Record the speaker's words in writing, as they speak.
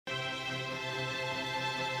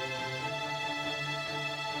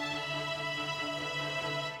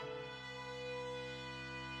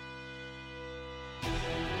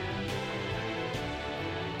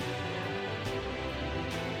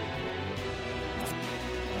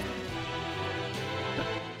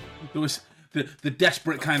There was the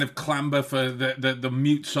desperate kind of clamber for the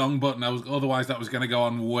mute song button. Otherwise that was going to go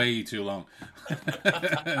on way too long.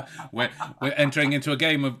 we're entering into a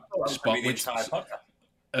game of spot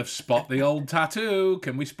the old tattoo.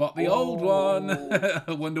 Can we spot the old one?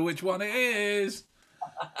 I wonder which one it is.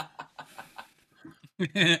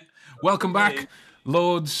 Welcome back,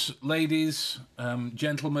 lords, ladies,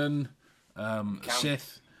 gentlemen,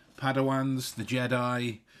 Sith, Padawans, the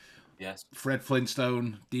Jedi. Yes. Fred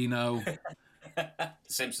Flintstone, Dino. The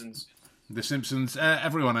Simpsons,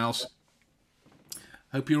 everyone else.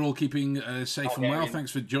 Hope you're all keeping safe and well. Thanks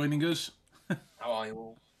for joining us. How are you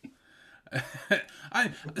all?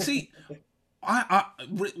 I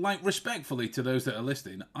like respectfully to those that are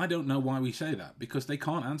listening. I don't know why we say that because they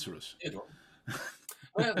can't answer us.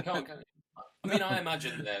 Well, they can't. I mean, I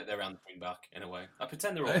imagine they're answering back in a way. I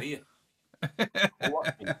pretend they're all here,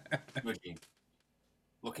 watching,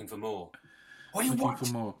 looking for more. What do you want?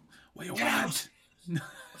 For more. What do you want? I'm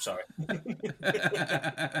sorry.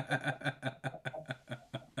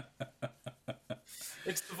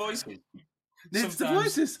 It's the voices. It's the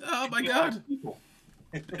voices. Oh my god.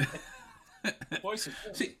 Voices.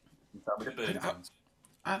 See,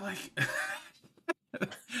 I like.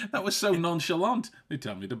 That was so nonchalant. They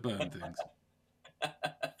tell me to burn things.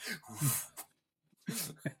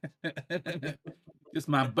 Just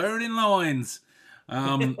my burning loins.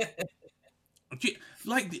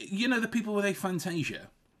 Like, you know, the people with aphantasia.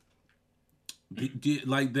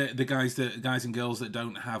 Like the guys and girls that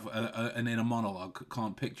don't have an inner monologue,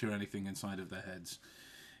 can't picture anything inside of their heads.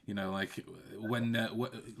 You know, like when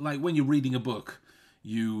you're reading a book,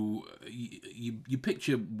 you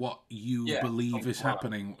picture what you believe is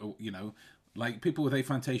happening. You know, like people with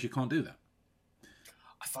aphantasia can't do that.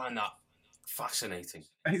 I find that fascinating.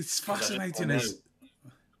 It's fascinating.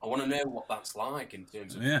 I want to know what that's like in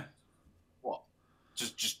terms of what,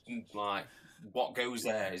 just like what goes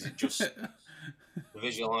there. Is it just the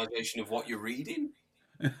visualization of what you're reading,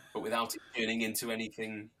 but without it turning into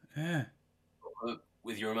anything? Yeah.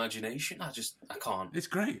 With your imagination, I can't. It's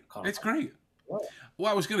great. It's great.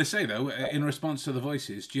 Well, I was going to say though, in response to the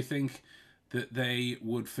voices, do you think that they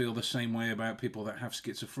would feel the same way about people that have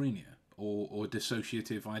schizophrenia or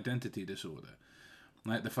dissociative identity disorder?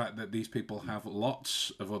 Like the fact that these people have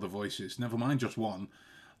lots of other voices, never mind just one,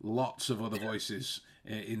 lots of other voices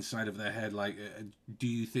inside of their head. Like, do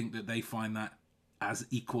you think that they find that as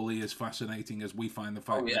equally as fascinating as we find the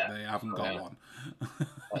fact that they haven't got one?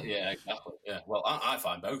 Yeah, exactly. Yeah. Well, I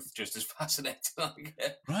find both just as fascinating.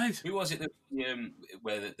 Right. Who was it that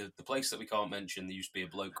where the place that we can't mention? There used to be a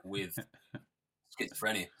bloke with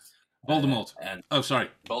schizophrenia. Voldemort. Sorry.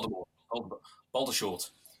 Voldemort.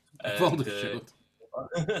 Baldershort. Baldershort.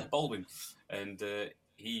 Baldwin. And it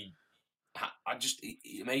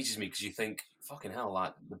amazes me because you think, fucking hell,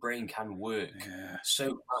 like the brain can work so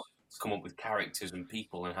hard to come up with characters and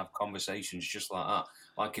people and have conversations just like that.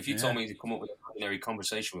 Like if you told me to come up with an imaginary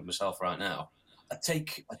conversation with myself right now, I'd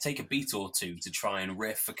take a beat or two to try and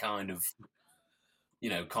riff a kind of, you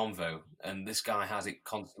know, convo, and this guy has it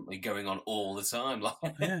constantly going on all the time. Like,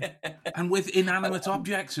 and with inanimate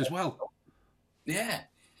objects as well. Yeah.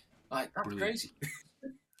 Like, that's crazy.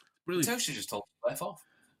 Brilliant. Toaster just told me to F off.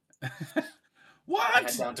 What?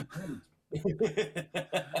 Head down to I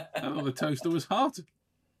thought the toaster was hot.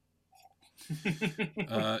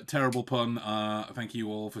 Terrible pun. Thank you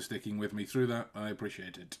all for sticking with me through that. I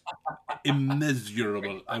appreciate it.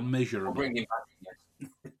 Immeasurable. I'll bring you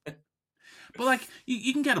back. But like,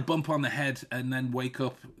 you can get a bump on the head and then wake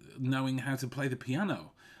up knowing how to play the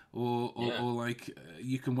piano. Or like,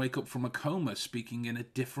 you can wake up from a coma speaking in a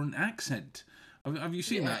different accent. Have you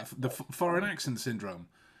seen that? The foreign accent syndrome?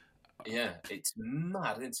 Yeah, it's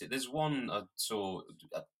mad, isn't it? There's one I saw,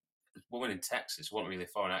 a woman in Texas, wasn't really a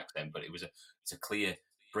foreign accent, but it's a clear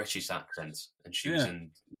British accent, and she was in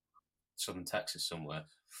southern Texas somewhere.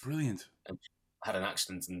 Brilliant. And had an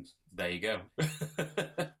accent, and there you go.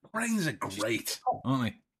 Brains are great,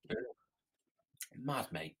 aren't they? Yeah.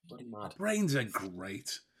 Mad, mate. Bloody mad. Brains are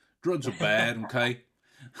great. Drugs are bad, okay?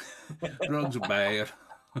 Drugs are bad.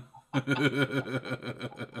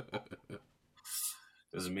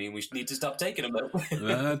 Doesn't mean we need to stop taking them, though.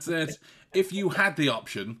 That's it. If you had the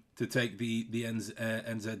option to take the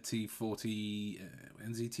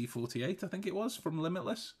NZT48, I think it was, from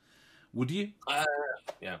Limitless, would you?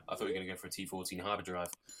 Yeah, I thought you were going to go for a T14 hyperdrive.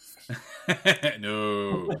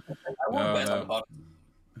 No.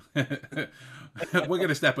 We're going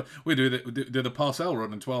to step up. We do the Parcel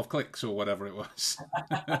run in 12 clicks or whatever it was.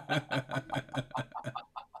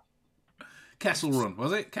 Kessel Run,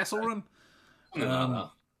 was it? Kessel Run?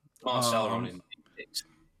 Marcel run in 6.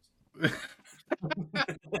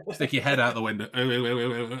 Stick your head out the window.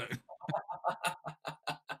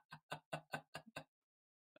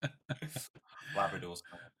 Labradors.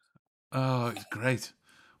 Oh, it's great.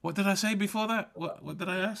 What did I say before that? What did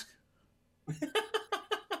I ask?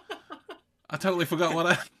 I totally forgot what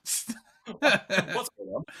I asked. What's going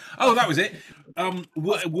on? Oh, that was it.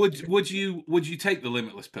 Would you take the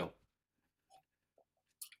limitless pill?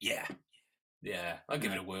 Yeah. I'll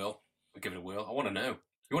give it a whirl. I want to know.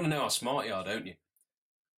 You want to know how smart you are, don't you?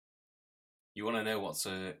 You want to know what's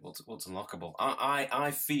unlockable.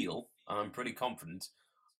 I feel, I'm pretty confident,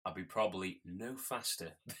 I'll be probably no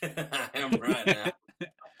faster than I am right now.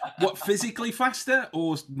 What, physically faster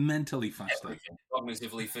or mentally faster? Everything.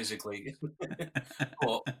 Cognitively, physically.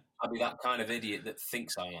 But I'll be that kind of idiot that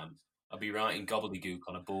thinks I am. I'll be writing gobbledygook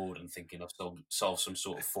on a board and thinking I've solved some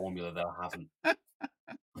sort of formula that I haven't.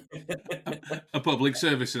 A public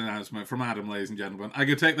service announcement from Adam, ladies and gentlemen. I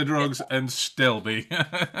could take the drugs and still be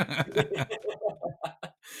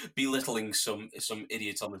belittling some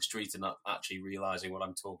idiot on the street and not actually realizing what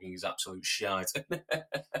I'm talking is absolute shite.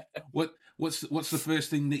 What's the first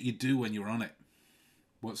thing that you do when you're on it?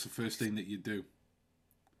 What's the first thing that you do?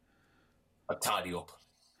 I tidy up.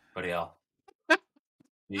 But yeah.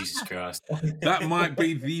 Jesus Christ. That might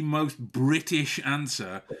be the most British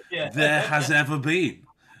answer there has ever been.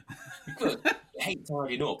 Good. I hate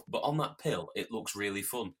tidying up, but on that pill, it looks really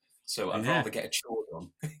fun. So I'd rather get a chore done,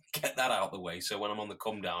 get that out of the way. So when I'm on the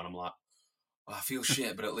come down, I'm like, I feel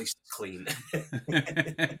shit, but at least it's clean.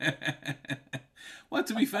 Well,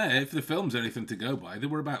 to be fair, if the film's anything to go by, there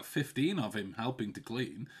were about 15 of him helping to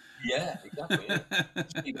clean. Yeah, exactly. Yeah.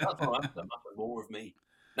 See, that's what I'm after more of me.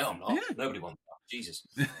 No, I'm not. Yeah. Nobody wants that. Jesus.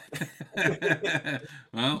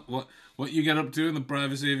 Well, what you get up to in the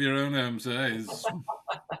privacy of your own home, sir, is...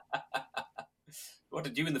 What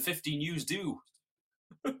did you and the 15 U's do?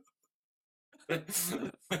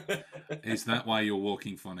 Is that why you're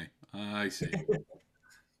walking funny? I see.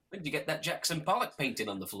 When did you get that Jackson Pollock painting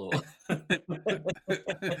on the floor?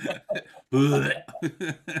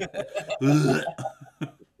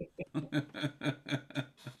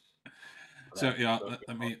 So yeah,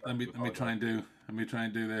 let me try and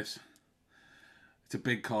do this. It's a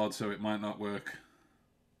big card, so it might not work.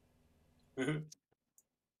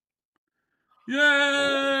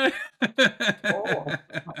 Yay!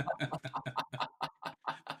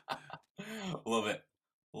 Love it.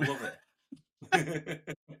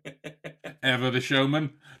 Ever the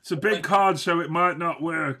showman. It's a big card, so it might not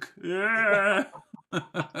work. Yeah.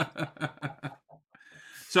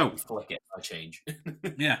 So flick it, I change.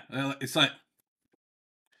 Yeah, it's like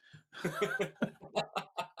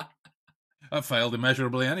that failed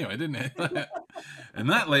immeasurably anyway, didn't it? And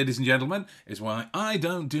that, ladies and gentlemen, is why I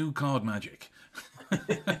don't do card magic.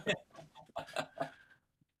 Can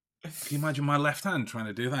you imagine my left hand trying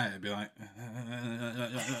to do that? It'd be like...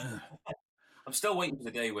 I'm still waiting for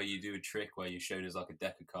the day where you do a trick where you're showing us like a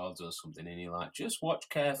deck of cards or something and you're like, just watch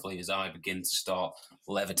carefully as I begin to start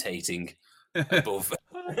levitating above.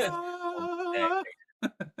 What are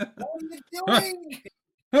you doing?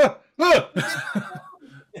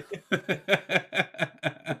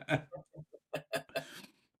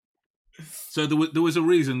 So there was a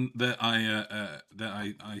reason that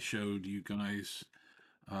I showed you guys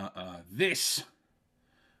this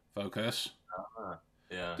focus.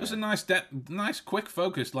 Yeah, just a nice quick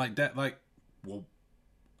focus like that. Like, well,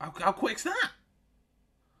 how quick's that?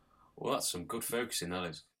 Well, that's some good focusing, that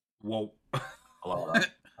is. Whoa. I like that.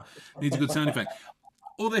 Needs a good sound effect.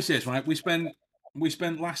 All this is, right, we spent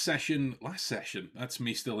last session, that's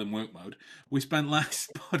me still in work mode. We spent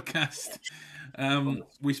last podcast,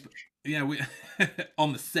 we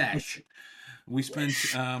on the sesh. We spent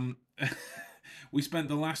we spent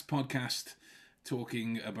the last podcast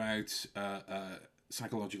talking about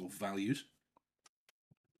psychological values,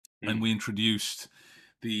 and we introduced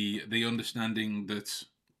the understanding that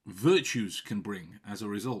virtues can bring as a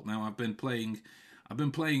result. Now I've been playing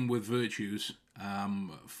with virtues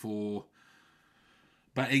for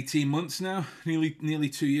about 18 months now, nearly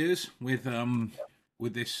 2 years with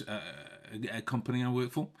this company I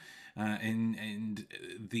work for, and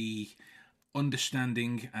the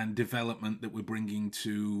understanding and development that we're bringing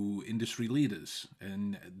to industry leaders,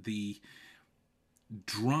 and the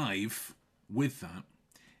drive with that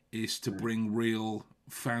is to bring real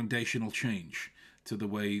foundational change to the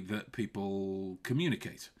way that people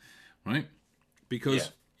communicate, right?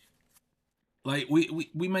 Because like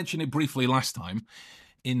we mentioned it briefly last time,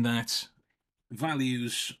 in that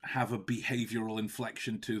values have a behavioral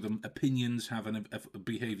inflection to them, opinions have a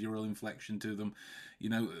behavioral inflection to them,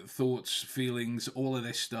 thoughts, feelings, all of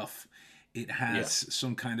this stuff It has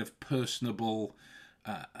some kind of personable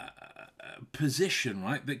position,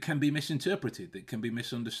 right? That can be misinterpreted, that can be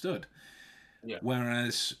misunderstood. Yeah.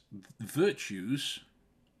 Whereas virtues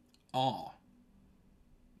are,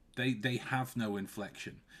 they have no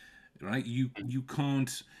inflection, right? You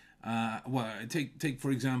can't. Well, take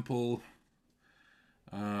for example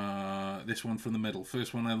this one from the middle.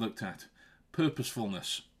 First one I looked at,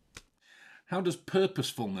 purposefulness. How does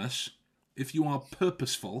purposefulness, if you are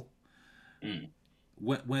purposeful,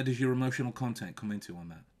 where does your emotional content come into on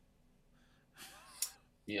that?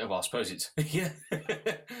 Yeah, well, I suppose it's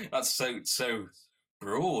That's so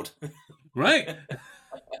broad, right?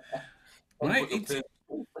 Right?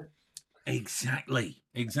 Exactly.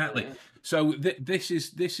 Yeah. So this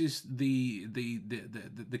is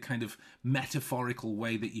the kind of metaphorical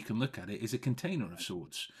way that you can look at it, is a container of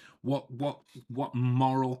sorts. What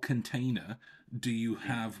moral container do you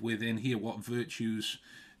have within here? What virtues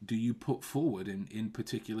do you put forward in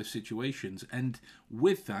particular situations? And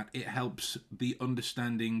with that, it helps the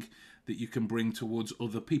understanding that you can bring towards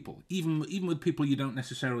other people, even with people you don't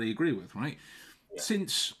necessarily agree with, right? Yeah.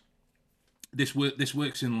 Since this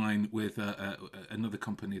works in line with another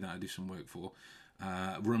company that I do some work for,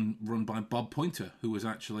 run by Bob Pointer, who was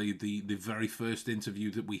actually the very first interview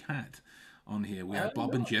that we had on here. We had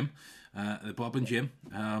Bob and Jim.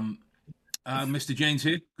 Mr. Jane's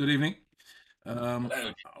here. Good evening.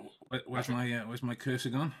 Where's my cursor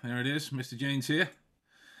gone? There it is. Mr. Jane's here.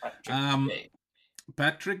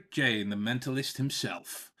 Patrick Jane, the mentalist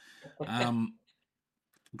himself.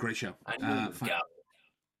 Great show.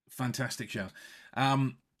 Fantastic show.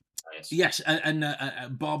 Yes,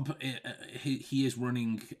 and Bob, he is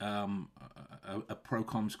running a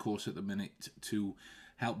ProComms course at the minute to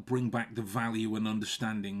help bring back the value and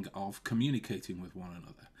understanding of communicating with one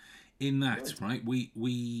another. In that, right,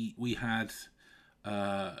 we had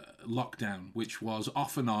lockdown, which was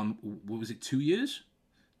off and on. What was it? 2 years,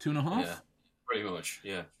 2.5? Yeah, pretty much.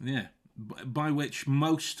 Yeah. Yeah, by which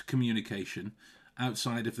most communication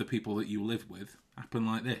outside of the people that you live with happen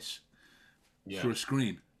like this. Yeah. Through a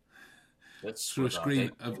screen. Through a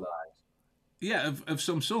screen of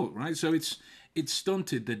some sort, right? So it's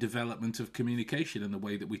stunted the development of communication and the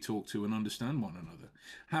way that we talk to and understand one another.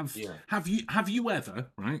 Have you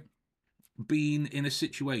ever, right, been in a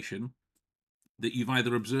situation that you've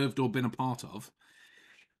either observed or been a part of,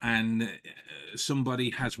 and somebody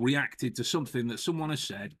has reacted to something that someone has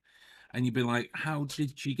said, and you've been like, how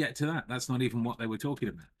did you get to that? That's not even what they were talking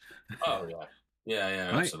about. Oh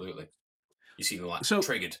yeah, right? Absolutely. You see, like,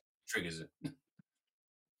 triggers it.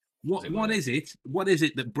 What is it? What is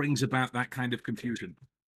it that brings about that kind of confusion?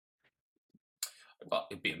 Well,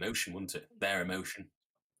 it'd be emotion, wouldn't it? Their emotion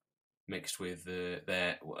mixed with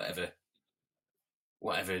their whatever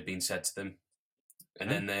had been said to them, and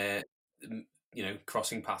then they're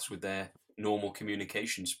crossing paths with their normal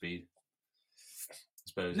communication speed. I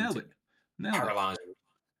suppose. Nailed it. Paralyzing.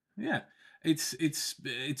 Yeah, it's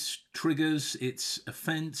triggers, it's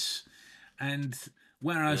offense, and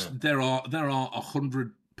whereas there are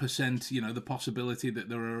 100%, the possibility that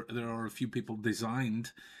there are a few people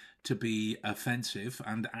designed to be offensive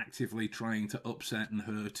and actively trying to upset and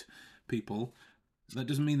hurt people. That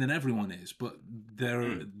doesn't mean that everyone is, but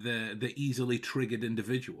they're easily triggered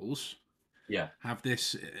individuals. Yeah, have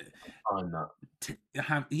this.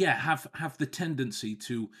 Have the tendency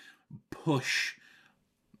to push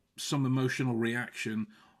some emotional reaction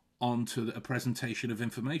onto a presentation of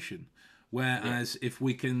information. Whereas if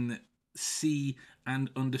we can see and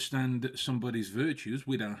understand somebody's virtues,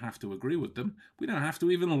 we don't have to agree with them. We don't have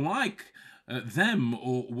to even like them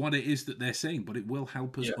or what it is that they're saying, but it will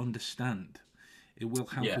help us understand. It will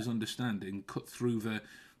help us understand and cut through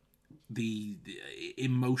the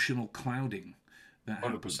emotional clouding that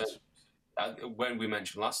happens. 100%. When we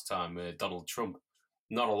mentioned last time, Donald Trump,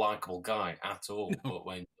 not a likable guy at all. No. But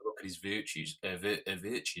when you look at his virtues, I can't even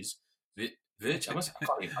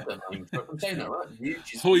I'm saying that right.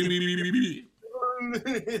 Virtues.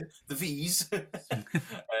 The V's.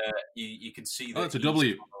 You can see that. Oh, it's a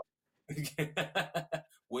W.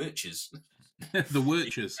 Wirches. The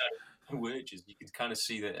Wirches. Wirches. You can kind of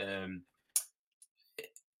see that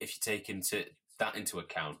if you take into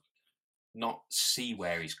account, not see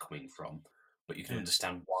where he's coming from, but you can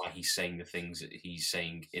understand why he's saying the things that he's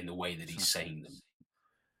saying in the way that he's saying them,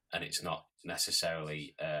 and it's not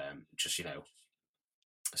necessarily just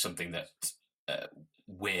something that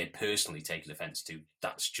we're personally taking offence to.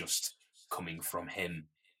 That's just coming from him,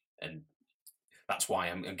 and that's why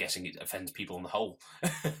I'm guessing it offends people on the whole,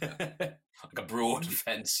 like a broad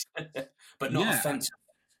offence, but not offensive.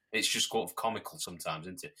 It's just sort of comical sometimes,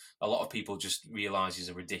 isn't it? A lot of people just realise he's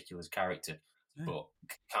a ridiculous character, but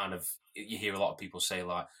kind of you hear a lot of people say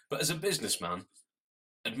like, but as a businessman,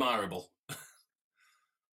 admirable.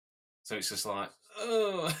 So it's just like,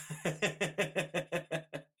 oh,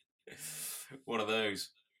 one of those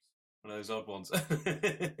odd ones.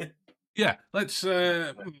 Yeah, let's.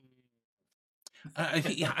 I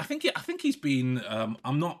think he's been.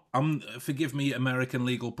 Forgive me, American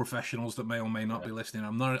legal professionals that may or may not be listening.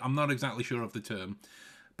 I'm not exactly sure of the term,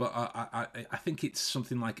 but I think it's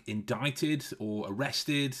something like indicted or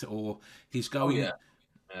arrested, or he's going.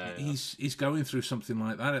 He's going through something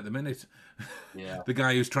like that at the minute. Yeah, the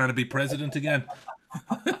guy who's trying to be president again.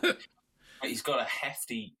 He's got a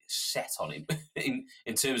hefty set on him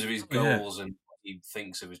in terms of his goals and what he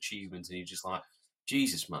thinks of achievement, and you're just like,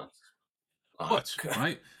 Jesus, man. But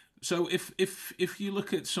right. So if you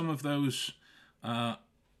look at some of those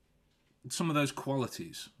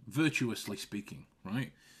qualities, virtuously speaking,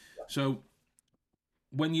 right? So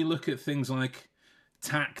when you look at things like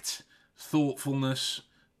tact, thoughtfulness,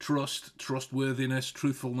 trust, trustworthiness,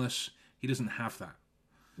 truthfulness, he doesn't have that.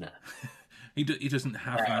 No. he doesn't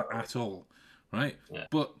have that at all, right? Yeah.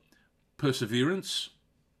 But perseverance,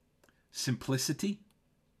 simplicity,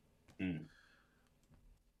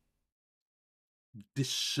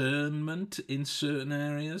 discernment in certain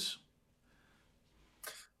areas,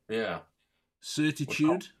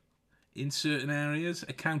 certitude in certain areas,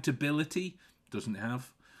 accountability, doesn't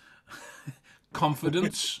have,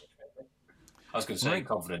 confidence. I was going to say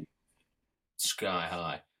confident, sky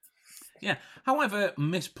high. Yeah. However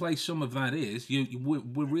misplaced some of that is,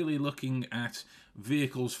 we're really looking at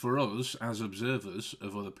vehicles for us as observers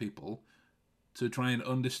of other people to try and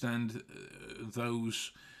understand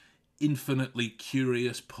those infinitely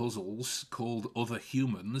curious puzzles called other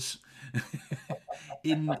humans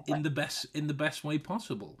in the best way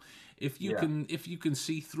possible. If you can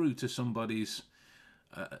see through to somebody's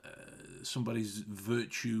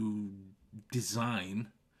virtue design,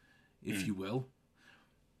 if you will,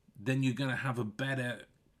 then you're going to have a better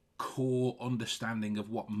core understanding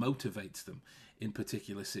of what motivates them in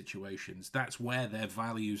particular situations. That's where their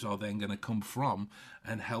values are then going to come from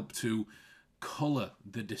and help to colour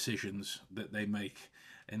the decisions that they make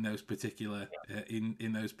in those particular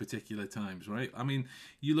in those particular times, right? I mean,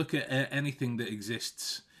 you look at anything that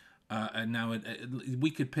exists and now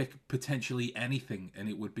we could pick potentially anything and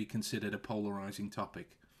it would be considered a polarizing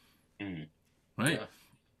topic, right? Yeah.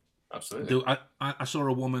 Absolutely. I saw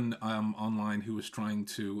a woman online who was trying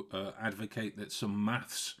to advocate that some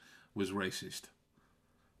maths was racist.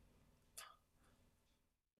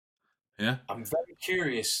 Yeah, I'm very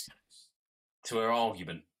curious to her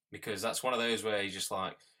argument, because that's one of those where you just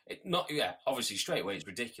like obviously straight away it's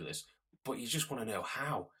ridiculous, but you just want to know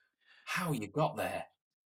how you got there.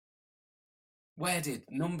 Where did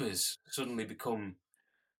numbers suddenly become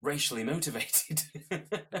racially motivated?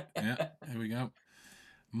 Yeah, here we go.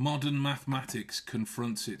 Modern mathematics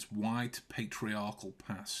confronts its white patriarchal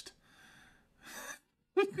past.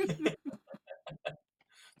 The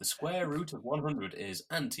square root of 100 is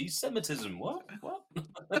anti-Semitism. What? What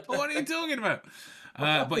are you talking about?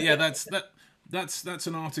 But yeah, that's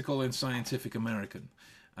an article in Scientific American.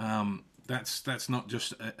 That's not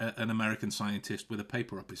just an American scientist with a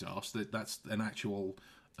paper up his arse. That's an actual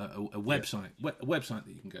a website that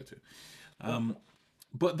you can go to.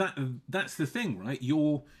 But that's the thing, right?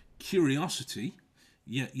 Your curiosity,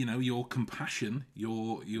 your compassion,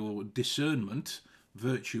 your discernment,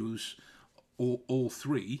 virtues, all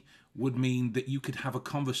three would mean that you could have a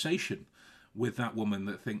conversation with that woman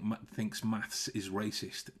that thinks maths is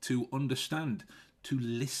racist, to understand, to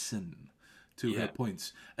listen to her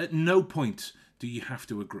points. At no point do you have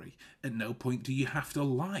to agree. At no point do you have to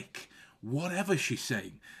like whatever she's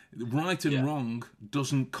saying. Right and wrong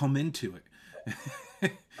doesn't come into it.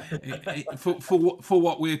 For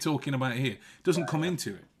what we're talking about here, doesn't come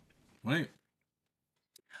into it, right?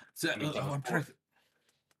 So I'm trying to.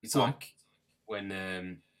 It's like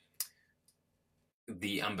when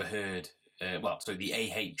the Amber Heard, the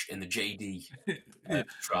AH and the JD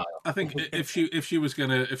trial. I think if she was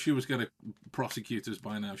gonna prosecute us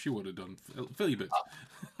by now, she would have done. Fill your bits.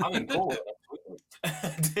 I'm in court.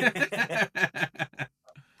 I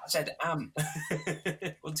said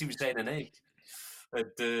once he was saying a name.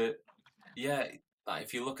 But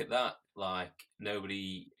if you look at that, like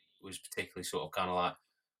nobody was particularly sort of kind of like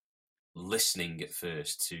listening at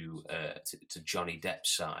first to Johnny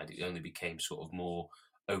Depp's side. It only became sort of more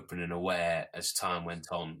open and aware as time went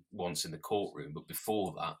on once in the courtroom. But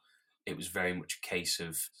before that, it was very much a case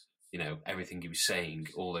of, everything he was saying,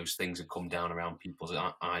 all those things had come down around people's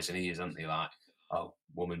eyes and ears, hadn't they? Like, oh,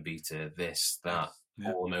 woman beater, this, that,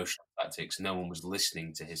 all emotional tactics. No one was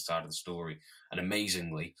listening to his side of the story. And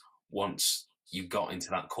amazingly, once you got into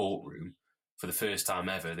that courtroom, for the first time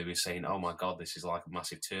ever, they were saying, oh my God, this is like a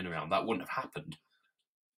massive turnaround. That wouldn't have happened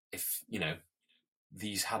if,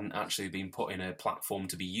 these hadn't actually been put in a platform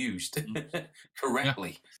to be used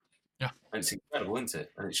correctly. Yeah. And it's incredible, isn't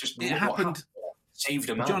it? And it's just it happened. Saved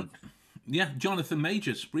a man. Jonathan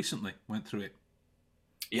Majors recently went through it.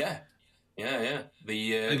 Yeah.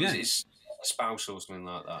 His spouse or something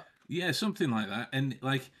like that. Yeah, something like that. And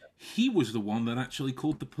like he was the one that actually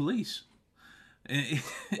called the police. And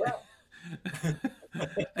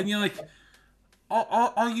you're like,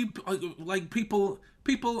 are you like people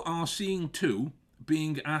are seeing 2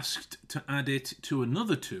 being asked to add it to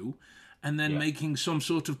another 2 and then making some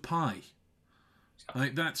sort of pie.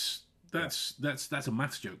 Like that's a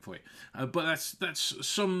maths joke for you. But that's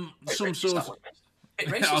some sort of.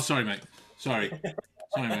 Oh, sorry, mate. Sorry,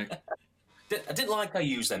 mate. I didn't like how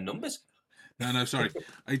you used them numbers. No, sorry.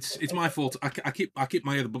 It's my fault. I keep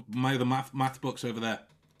my other math books over there.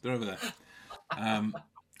 They're over there.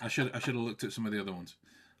 I should have looked at some of the other ones.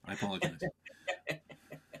 I apologize.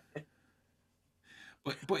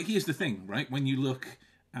 But here's the thing, right? When you look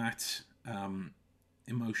at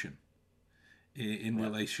emotion in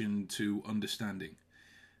relation to understanding,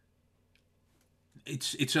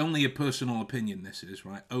 it's only a personal opinion. This is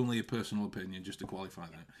right. Only a personal opinion. Just to qualify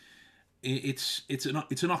that, it's an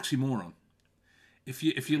oxymoron.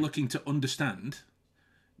 If you're looking to understand,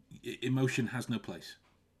 emotion has no place.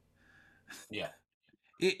 Yeah,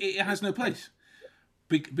 it has no place.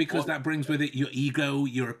 Because that brings with it your ego,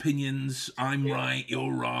 your opinions. I'm right,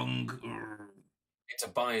 you're wrong. It's a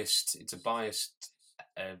biased.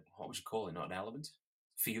 What would you call it? Not an element,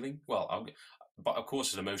 feeling. Well, but of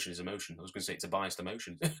course, emotion is emotion. I was going to say it's a biased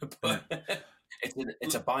emotion, but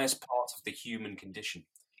it's a biased part of the human condition.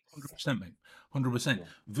 100%, mate. 100%. Yeah.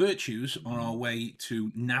 Virtues are our way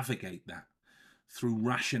to navigate that through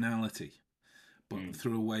rationality, but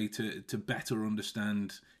through a way to better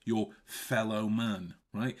understand your fellow man,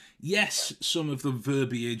 right? Yes, some of the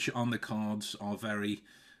verbiage on the cards are very,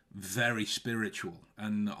 very spiritual,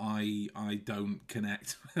 and I don't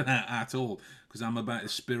connect with that at all, because I'm about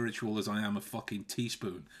as spiritual as I am a fucking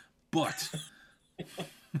teaspoon. But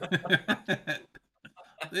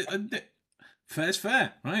fair's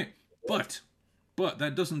fair, right? But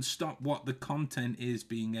that doesn't stop what the content is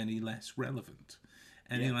being any less relevant.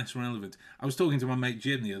 Less relevant. I was talking to my mate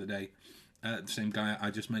Jim the other day, the same guy I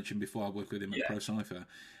just mentioned before. I work with him at Pro Cypher,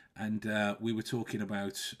 and we were talking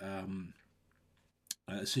about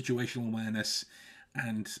situational awareness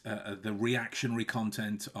and the reactionary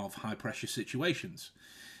content of high pressure situations.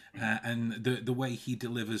 And the way he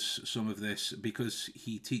delivers some of this, because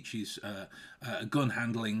he teaches gun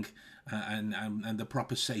handling and the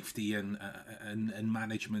proper safety and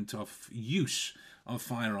management of use of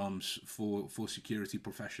firearms for security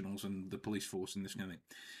professionals and the police force and this kind of thing.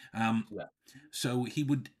 So he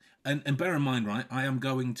would, and bear in mind, right, I am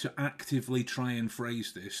going to actively try and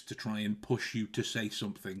phrase this to try and push you to say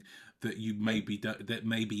something that you maybe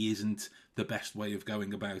isn't the best way of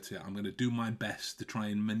going about it. I'm going to do my best to try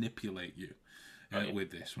and manipulate you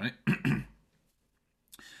with this, right?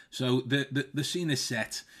 So the scene is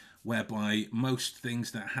set whereby most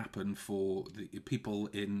things that happen for the people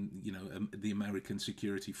in the American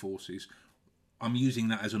security forces, I'm using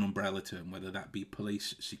that as an umbrella term, whether that be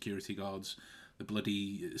police, security guards, the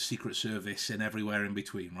bloody Secret Service, and everywhere in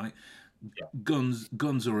between, right?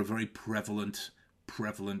 Guns are a very prevalent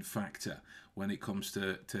factor when it comes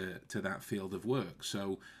to that field of work.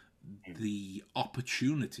 So the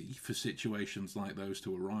opportunity for situations like those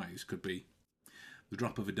to arise could be the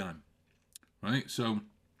drop of a dime, right? So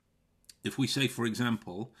if we say, for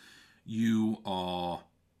example, you are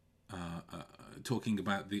talking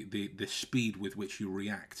about the speed with which you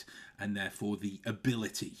react, and therefore the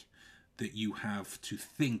ability that you have to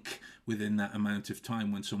think within that amount of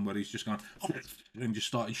time when somebody's just gone and just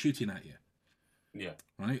started shooting at you. Yeah.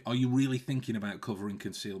 Right? Are you really thinking about cover and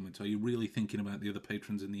concealment? Are you really thinking about the other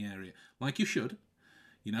patrons in the area? Like you should,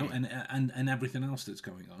 and everything else that's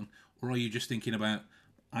going on? Or are you just thinking about,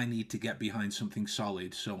 I need to get behind something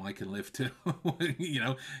solid so I can live to,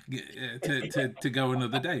 to go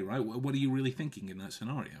another day, right? What are you really thinking in that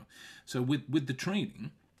scenario? So with the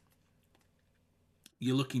training,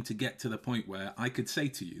 you're looking to get to the point where I could say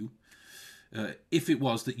to you, if it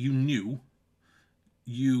was that you knew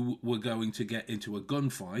you were going to get into a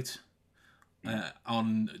gunfight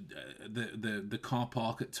on the car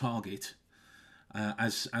park at Target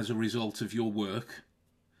as a result of your work,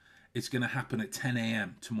 it's going to happen at 10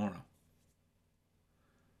 a.m. tomorrow.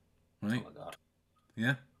 Right? Oh my God.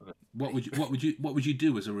 Yeah. What would you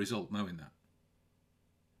do as a result, knowing that?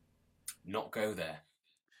 Not go there.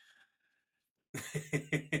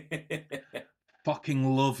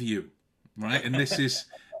 Fucking love you, right? And this is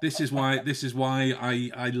why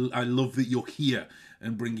I love that you're here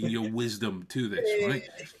and bringing your wisdom to this, right?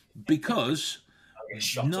 Because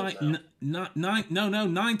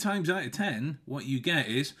nine times out of 10, what you get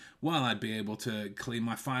is, well, I'd be able to clean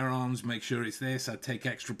my firearms, make sure it's this. I'd take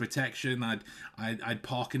extra protection. I'd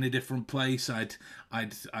park in a different place. I'd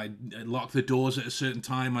lock the doors at a certain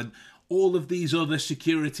time. All of these other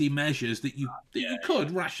security measures that you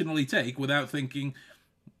could rationally take without thinking,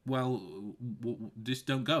 well, just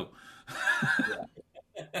don't go.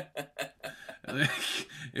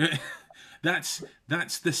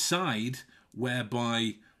 That's the side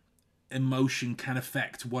whereby emotion can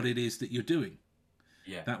affect what it is that you're doing.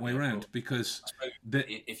 Yeah, that way around, because if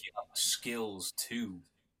you have the skills to,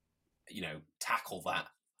 tackle that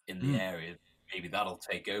in the area, maybe that'll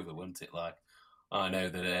take over, wouldn't it? Like, I know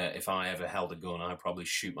that if I ever held a gun, I'd probably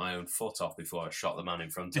shoot my own foot off before I shot the man in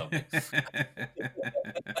front of me.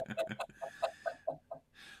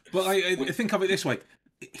 But I think of it this way.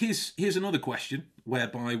 Here's another question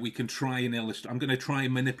whereby we can try and illustrate. I'm going to try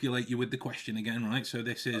and manipulate you with the question again, right? So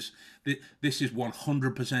this is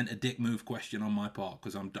 100% a dick move question on my part,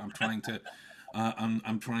 because I'm trying to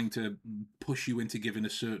I'm trying to push you into giving a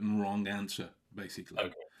certain wrong answer, basically.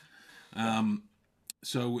 Okay.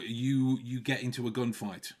 So you get into a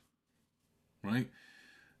gunfight, right?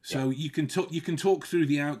 So you can talk through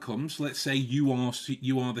the outcomes. Let's say you are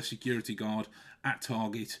the security guard at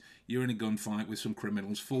Target. You're in a gunfight with some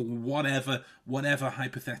criminals for whatever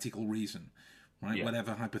hypothetical reason, right? Yeah.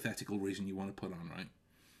 Whatever hypothetical reason you want to put on, right?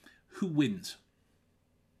 Who wins?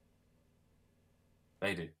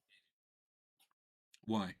 They do.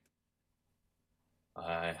 Why?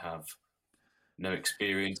 I have no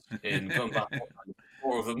experience in combat.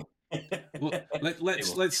 4 of them. Well,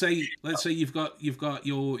 let's say you've got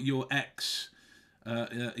your ex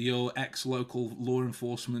local law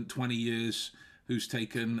enforcement, 20 years, who's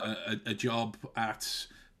taken a job at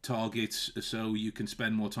Target so you can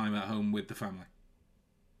spend more time at home with the family.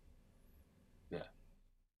 Yeah.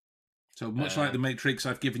 So much like the Matrix,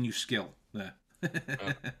 I've given you skill there.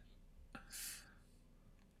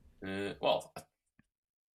 Well,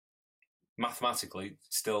 mathematically,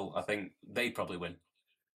 still, I think they'd probably win.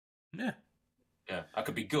 Yeah. Yeah, I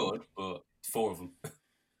could be good, but 4 of them.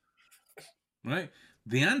 Right.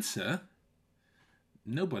 The answer: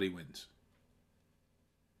 nobody wins.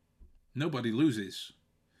 Nobody loses.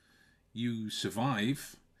 You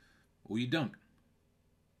survive, or you don't.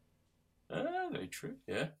 Very true.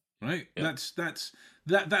 Yeah. Right. Yeah.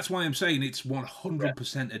 That's why I'm saying it's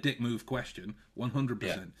 100% a dick move question.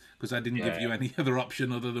 100%, because I didn't give you any other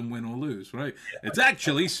option other than win or lose. Right. Yeah. It's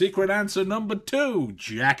actually secret answer number 2,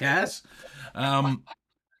 jackass. But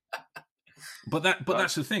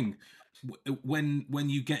that's the thing. When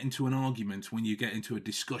you get into an argument, when you get into a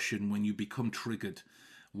discussion, when you become triggered,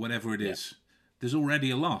 whatever it is, there's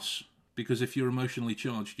already a loss, because if you're emotionally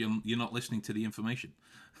charged, you're not listening to the information.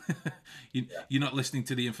 You're not listening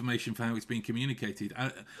to the information for how it's being communicated.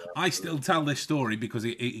 I still tell this story because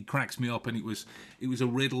it cracks me up, and it was a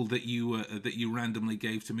riddle that you randomly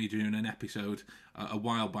gave to me during an episode a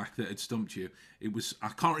while back that had stumped you. I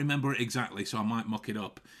can't remember it exactly, so I might muck it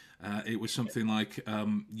up. It was something like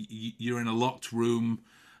you're in a locked room,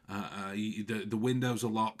 the windows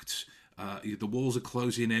are locked, the walls are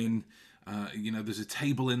closing in, there's a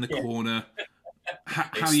table in the corner.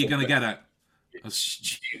 How are you going to get out? A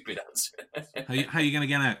stupid answer. How are you going to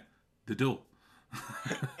get out? The door.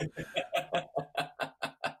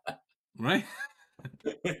 Right?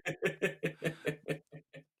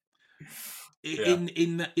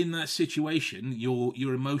 In that situation,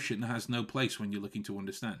 your emotion has no place when you're looking to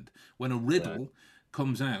understand. When a riddle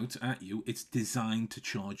comes out at you, it's designed to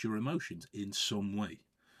charge your emotions in some way.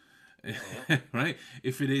 Right?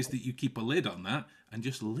 If it is that you keep a lid on that and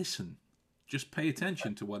just listen, just pay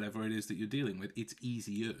attention to whatever it is that you're dealing with, it's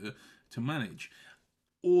easier to manage.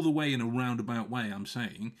 All the way in a roundabout way, I'm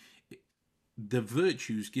saying the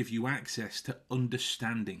virtues give you access to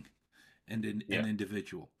understanding an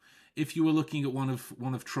individual. If you were looking at one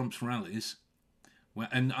of Trump's rallies,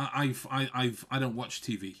 and I don't watch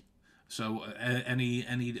TV, so any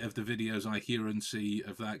of the videos I hear and see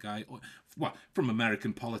of that guy, well, from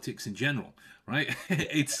American politics in general, right?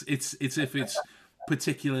 it's if it's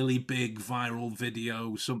particularly big viral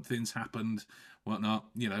video, something's happened, whatnot.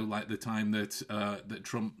 Like the time that that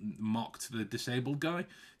Trump mocked the disabled guy.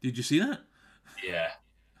 Did you see that? Yeah.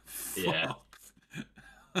 Fuck. Yeah.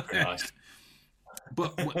 Nice.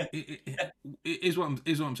 But is what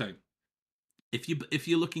I'm saying. If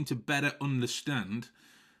you're looking to better understand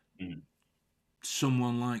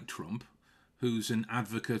someone like Trump, who's an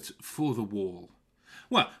advocate for the wall,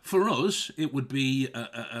 well, for us it would be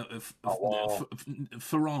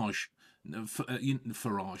Farage.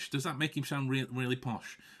 Farage. Does that make him sound really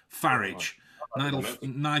posh? Farage.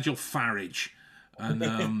 Nigel Farage, and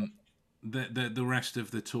the rest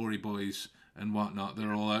of the Tory boys and whatnot.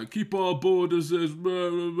 They're all like, keep our borders, keep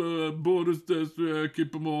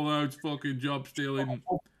them all out, fucking job stealing.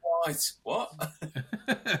 Right, what?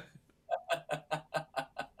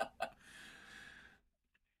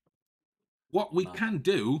 What we can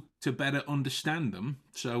do to better understand them,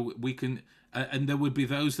 so we can, and there would be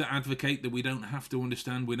those that advocate that we don't have to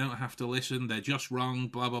understand, we don't have to listen, they're just wrong,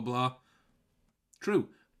 blah, blah, blah. True,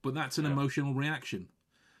 but that's an emotional reaction,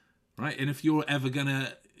 right? And if you're ever going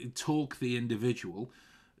to talk to the individual,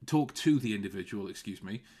 to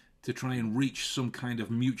try and reach some kind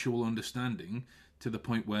of mutual understanding to the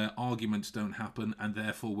point where arguments don't happen, and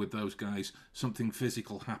therefore with those guys something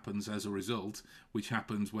physical happens as a result, which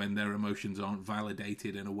happens when their emotions aren't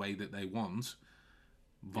validated in a way that they want.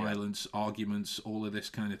 Violence, arguments, all of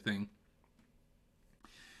this kind of thing.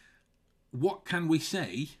 What can we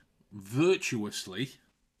say virtuously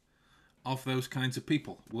of those kinds of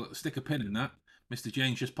people? We'll stick a pin in that. Mr.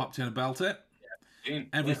 James just popped in about it.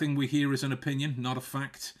 Everything we hear is an opinion, not a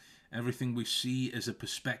fact. Everything we see is a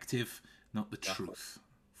perspective, not the truth.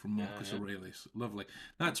 From Marcus Aurelius. Lovely.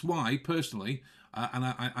 That's why, personally, and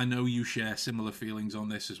I know you share similar feelings on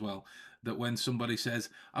this as well, that when somebody says,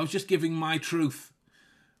 I was just giving my truth,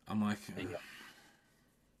 I'm like...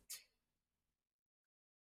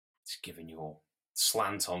 Just giving your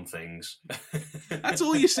slant on things. That's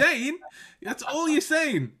all you're saying. That's all you're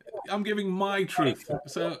saying. I'm giving my truth.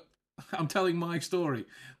 So I'm telling my story.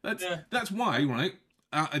 That's why, right?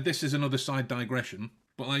 This is another side digression,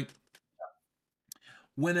 but like,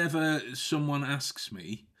 whenever someone asks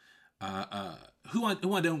me, who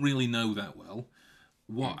I don't really know that well,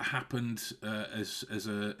 what happened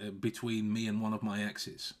between me and one of my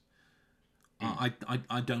exes,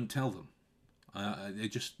 I don't tell them.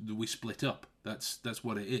 We split up. That's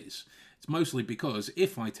what it is. It's mostly because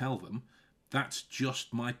if I tell them, that's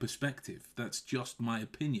just my perspective. That's just my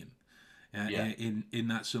opinion. In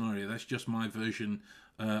that scenario, that's just my version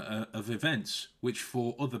of events, which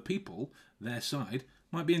for other people, their side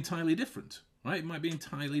might be entirely different. Right? It might be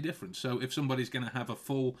entirely different. So if somebody's going to have a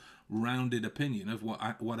full, rounded opinion of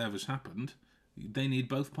whatever's happened, they need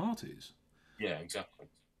both parties. Yeah, exactly.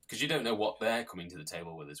 Because you don't know what they're coming to the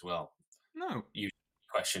table with as well. No.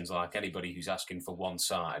 Questions like anybody who's asking for one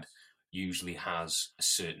side usually has a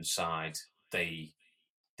certain side they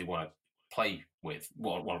want to play with,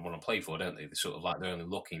 want to play for, don't they? They're sort of like they're only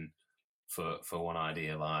looking for one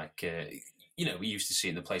idea. Like we used to see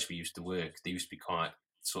in the place we used to work, there used to be quite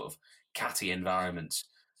sort of catty environments,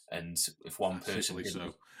 and if one person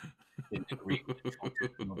didn't agree with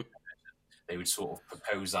it, they would sort of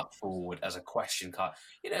propose that forward as a question card.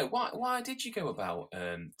 Why did you go about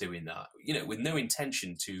doing that? With no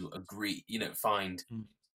intention to agree, find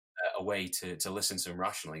a way to listen to them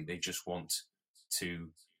rationally. They just want to,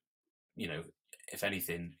 if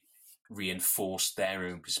anything, reinforce their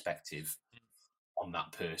own perspective on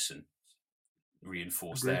that person,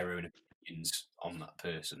 reinforce their own opinions on that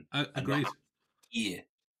person. Agreed. Hear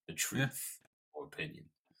the truth or opinion.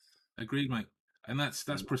 Agreed, mate. And that's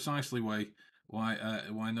precisely why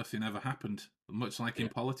nothing ever happened. Much like in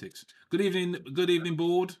politics. Good evening,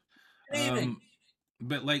 board. Good evening. A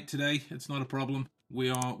bit late today. It's not a problem. We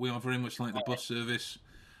are very much like the bus service.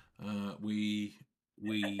 I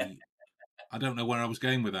don't know where I was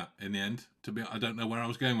going with that in the end. I don't know where I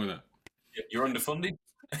was going with that. You're underfunded.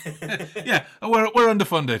 Yeah, we're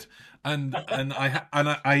underfunded, and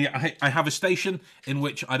I have a station in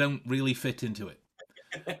which I don't really fit into it.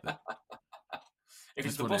 If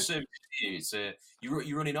it's the bus service, it's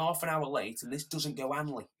you're running half an hour late, and this doesn't go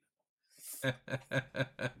annually.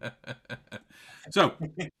 So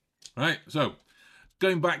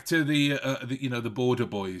going back to the border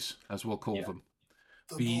boys, as we'll call them,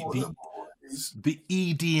 the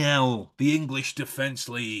EDL, the English Defence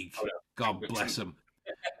League. God bless them.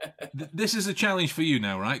 This is a challenge for you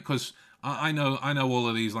now, right? Because I know all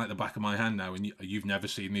of these like the back of my hand now, and you've never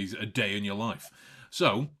seen these a day in your life.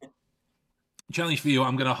 So, challenge for you.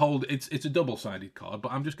 I'm going to hold. It's a double-sided card,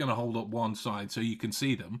 but I'm just going to hold up one side so you can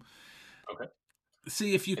see them. Okay.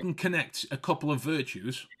 See if you can connect a couple of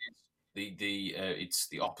virtues. It's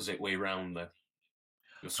the opposite way around the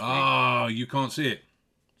screen. Oh, you can't see it.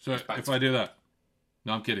 So if I do that,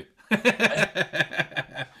 no, I'm kidding.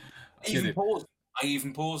 Even pause. I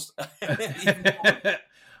even paused.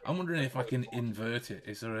 I'm wondering if I can invert it.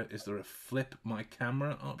 Is there a flip my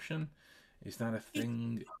camera option? Is that a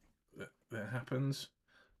thing that happens?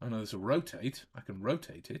 Oh no, there's a rotate. I can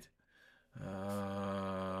rotate it.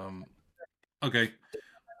 Okay.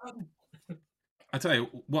 I tell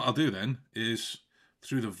you what I'll do then is,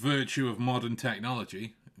 through the virtue of modern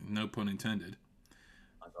technology, no pun intended,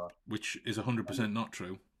 My God. which is 100% not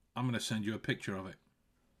true, I'm going to send you a picture of it.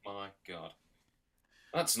 My God.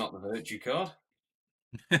 That's not the virtue card.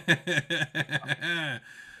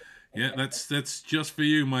 Yeah, that's just for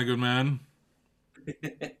you, my good man.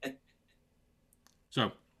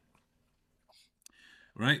 So,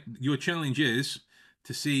 right, your challenge is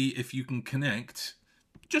to see if you can connect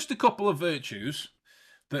just a couple of virtues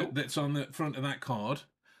that's on the front of that card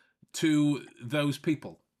to those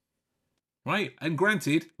people. Right? And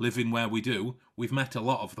granted, living where we do, we've met a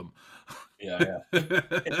lot of them. Yeah.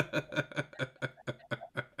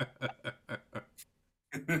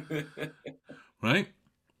 Right?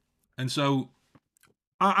 And so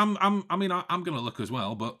I'm going to look as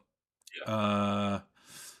well, but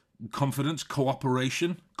confidence,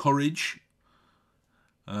 cooperation, courage,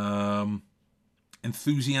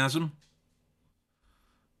 enthusiasm,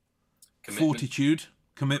 fortitude,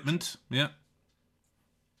 commitment, yeah.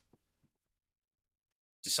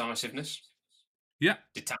 Decisiveness. Yeah.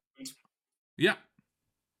 Detachment. Yeah.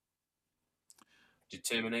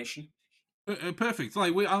 Determination. Perfect.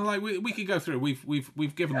 We could go through.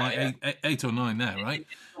 We've given eight or nine there, right? In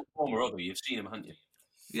some form or other, you've seen them, haven't you?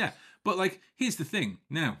 Yeah, but here's the thing.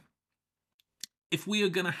 Now, if we are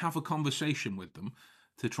going to have a conversation with them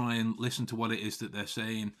to try and listen to what it is that they're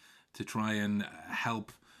saying, to try and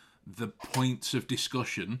help the points of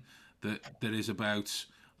discussion that is about.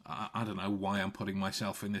 I don't know why I'm putting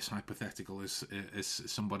myself in this hypothetical as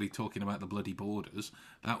somebody talking about the bloody borders.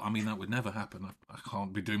 That would never happen. I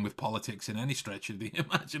can't be doing with politics in any stretch of the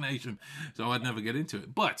imagination, so I'd never get into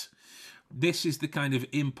it. But this is the kind of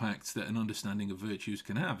impact that an understanding of virtues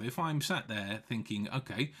can have. If I'm sat there thinking,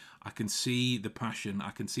 okay, I can see the passion,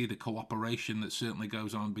 I can see the cooperation that certainly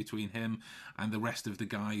goes on between him and the rest of the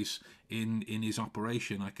guys in his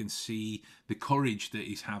operation. I can see the courage that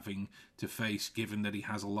he's having to face, given that he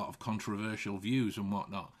has a lot of controversial views and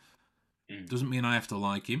whatnot. Doesn't mean I have to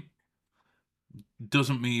like him.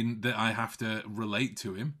 Doesn't mean that I have to relate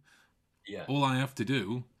to him. Yeah. All I have to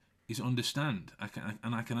do is understand. I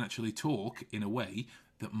can actually talk in a way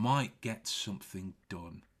that might get something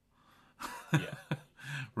done. Yeah.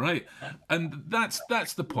 Right. And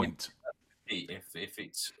that's the point. If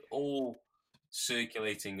it's all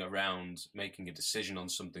circulating around making a decision on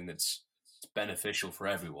something that's beneficial for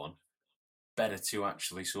everyone, better to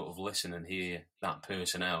actually sort of listen and hear that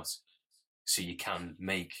person out so you can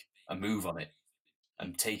make a move on it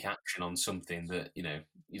and take action on something that, you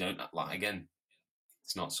don't like. Again,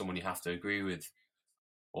 it's not someone you have to agree with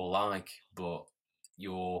or like, but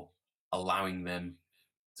you're allowing them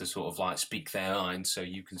to sort of speak their mind so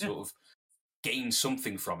you can sort of gain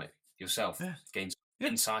something from it yourself, gain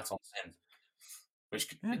insight on them,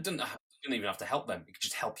 which it doesn't even have to help them. It could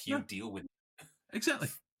just help you deal with it. Exactly.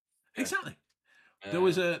 There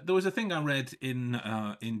was a thing I read in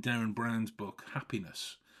Darren Brown's book,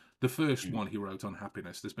 Happiness, the first one he wrote on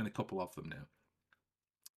happiness. There's been a couple of them now.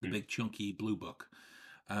 The big chunky blue book,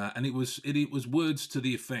 and it was words to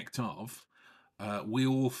the effect of, we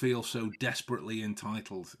all feel so desperately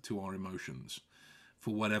entitled to our emotions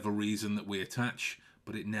for whatever reason that we attach,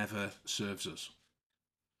 but it never serves us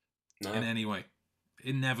in any way.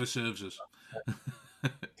 It never serves us.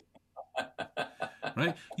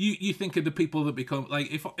 Right? You think of the people that become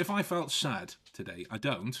if I felt sad today, I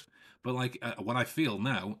don't, but what I feel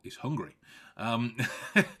now is hungry.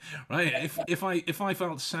 Right? If I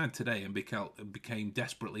felt sad today and became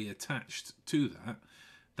desperately attached to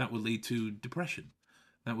that would lead to depression.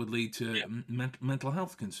 That would lead to mental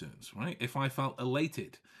health concerns, right? If I felt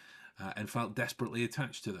elated and felt desperately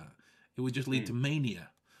attached to that, it would just lead to mania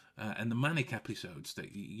and the manic episodes that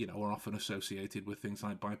are often associated with things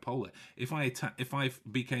like bipolar. If I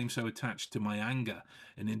became so attached to my anger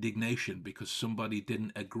and indignation because somebody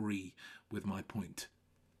didn't agree with my point,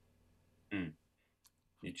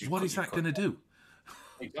 what is that going to do?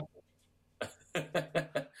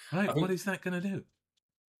 Right? What is that going to do?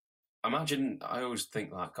 I always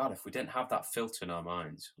think God, if we didn't have that filter in our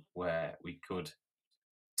minds where we could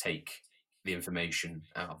take the information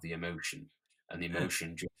out of the emotion and the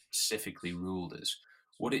emotion just specifically ruled us,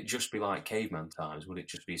 would it just be like caveman times? Would it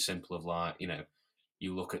just be simple of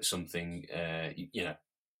you look at something,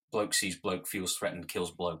 bloke sees bloke, feels threatened, kills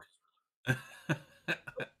bloke.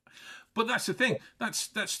 But that's the thing. That's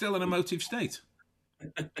still an emotive state.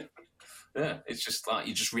 Yeah, it's just like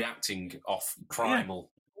you're just reacting off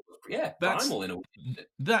primal. Yeah, that's, primal in a way.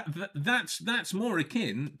 that's more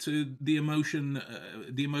akin to the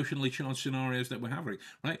emotionally charged scenarios that we're having,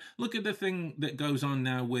 right? Look at the thing that goes on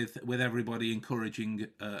now with everybody encouraging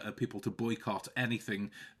people to boycott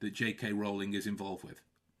anything that J.K. Rowling is involved with.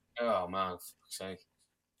 Oh man, say.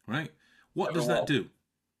 Right? What does that do?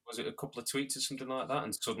 Was it a couple of tweets or something like that?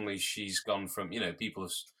 And suddenly she's gone from, people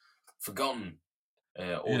have forgotten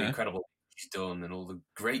all the incredible things she's done and all the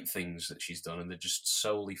great things that she's done, and they're just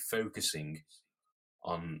solely focusing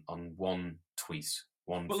on one tweet,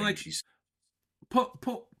 one thing like, she's. Put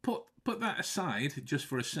that aside just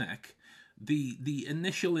for a sec. The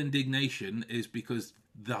initial indignation is because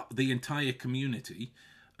the entire community,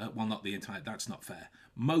 well, not the entire. That's not fair.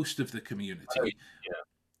 Most of the community.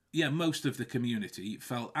 Most of the community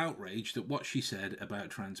felt outraged at what she said about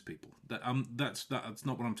trans people. That's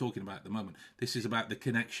not what I'm talking about at the moment. This is about the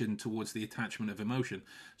connection towards the attachment of emotion.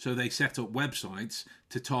 So they set up websites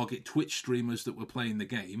to target Twitch streamers that were playing the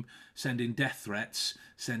game, sending death threats,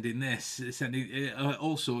 sending this, sending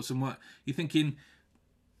all sorts. And what you're thinking?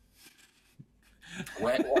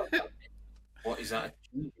 What is that?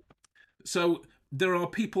 So there are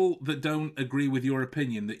people that don't agree with your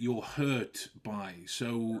opinion that you're hurt by,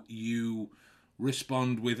 so you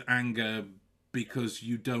respond with anger because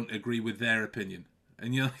you don't agree with their opinion,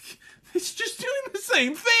 and you're like, it's just doing the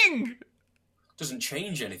same thing. Doesn't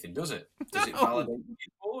change anything, does it? Does it validate you,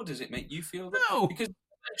 or does it make you feel that? No. Because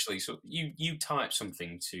actually, so you type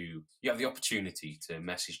something you have the opportunity to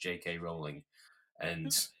message J.K. Rowling,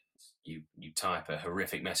 and you type a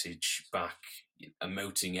horrific message back,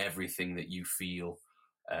 emoting everything that you feel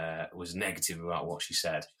was negative about what she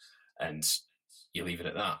said, and you leave it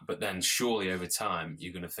at that. But then surely over time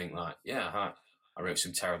you're going to think like, yeah, I wrote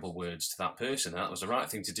some terrible words to that person, and that was the right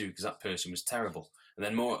thing to do because that person was terrible. And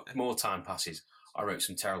then more time passes. I wrote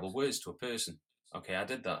some terrible words to a person. Okay, I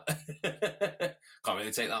did that. Can't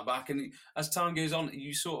really take that back. And as time goes on,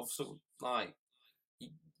 you sort of like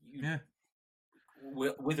you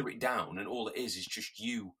wither it down, and all it is just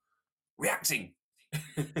you reacting.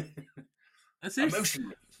 That's it.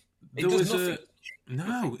 Emotionally. It does nothing.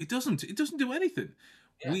 No, it doesn't. It doesn't do anything.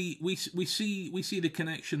 Yeah. We see the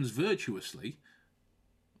connections virtuously.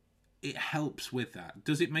 It helps with that.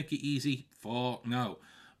 Does it make it easy? No,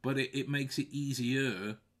 but it makes it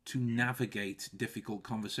easier to navigate difficult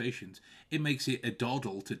conversations. It makes it a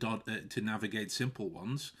doddle to navigate simple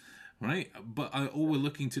ones, right? But all we're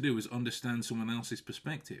looking to do is understand someone else's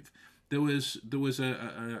perspective. There was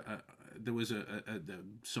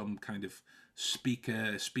some kind of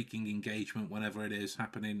speaking engagement, whatever it is,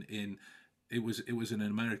 happening in. It was in an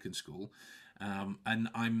American school. And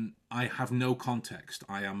I have no context.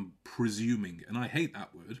 I am presuming, and I hate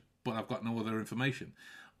that word, but I've got no other information.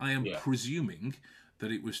 I am presuming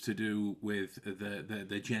that it was to do with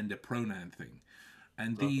the gender pronoun thing,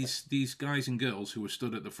 and these guys and girls who were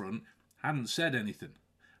stood at the front hadn't said anything.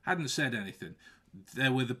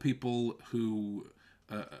 There were the people who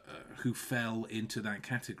fell into that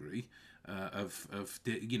category of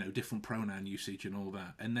different pronoun usage and all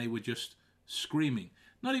that, and they were just screaming.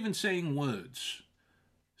 Not even saying words,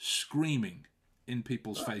 screaming in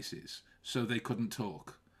people's faces so they couldn't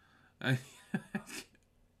talk.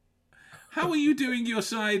 How are you doing your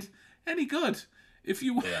side any good? If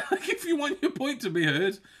you want your point to be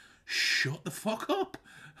heard, shut the fuck up.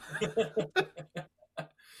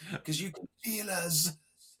 Because you can feel us.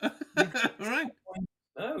 Right?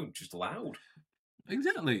 No, just loud.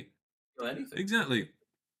 Exactly. Feel anything. Exactly.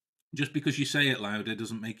 Just because you say it louder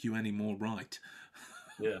doesn't make you any more right.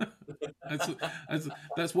 Yeah,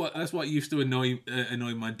 that's what used to annoy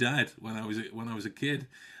my dad when I was a kid.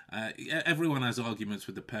 Everyone has arguments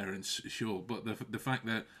with the parents, sure, but the fact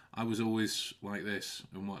that I was always like this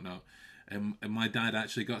and whatnot, and my dad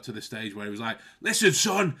actually got to the stage where he was like, "Listen,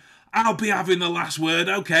 son, I'll be having the last word,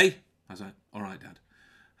 okay?" I was like, "All right, Dad."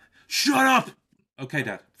 "Shut up." "Okay,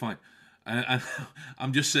 Dad, fine." And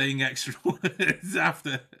I'm just saying extra words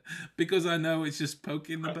after because I know it's just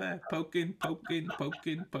poking the bear, poking,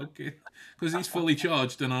 because he's fully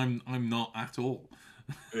charged and I'm not at all.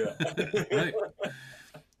 Yeah. Right.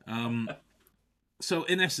 So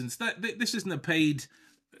in essence, this isn't a paid,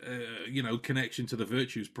 connection to the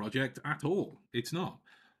Virtues Project at all. It's not.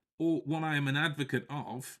 Or what I am an advocate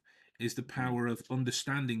of is the power of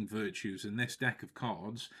understanding virtues in this deck of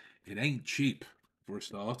cards. It ain't cheap. For a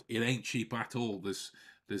start, it ain't cheap at all. There's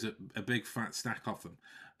a big fat stack of them,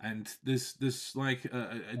 and there's like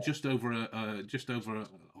just over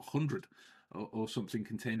 100 or something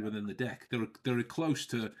contained within the deck. They were close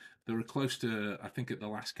to I think at the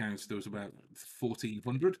last counts there was about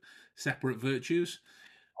 1,400 separate virtues.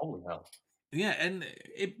 Holy hell! Yeah, and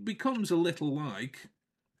it becomes a little like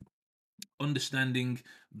understanding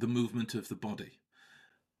the movement of the body.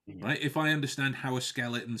 Right? If I understand how a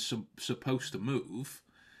skeleton's supposed to move,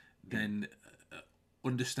 then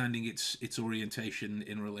understanding its orientation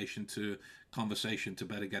in relation to conversation to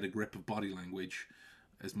better get a grip of body language,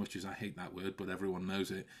 as much as I hate that word, but everyone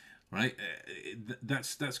knows it, right?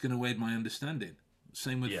 That's going to aid my understanding.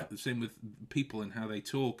 Same with people and how they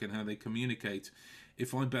talk and how they communicate.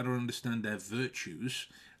 If I better understand their virtues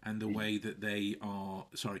and the way that they are,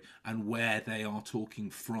 and where they are talking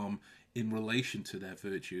from in relation to their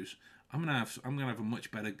virtues, I'm gonna have a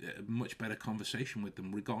much better conversation with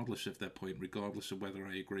them, regardless of their point, regardless of whether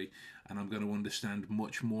I agree, and I'm going to understand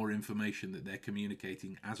much more information that they're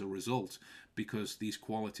communicating as a result, because these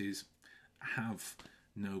qualities have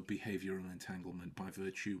no behavioural entanglement by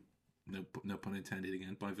virtue, no pun intended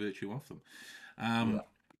again, by virtue of them.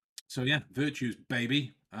 So yeah, virtues,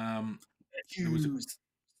 baby. There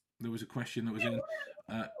was a question that was in.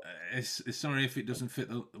 Sorry if it doesn't fit.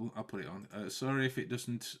 I'll put it on. Sorry if it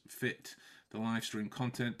doesn't fit the live stream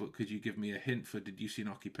content, but could you give me a hint for deducing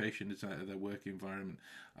occupation as out of their work environment?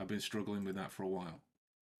 I've been struggling with that for a while.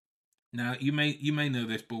 Now you may know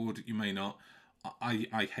this board, you may not.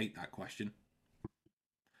 I hate that question.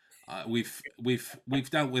 We've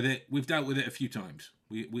dealt with it. We've dealt with it a few times.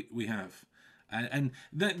 We have, and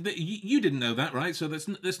you didn't know that, right? So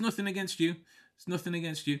there's nothing against you. It's nothing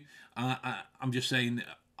against you. I'm just saying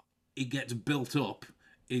it gets built up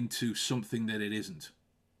into something that it isn't.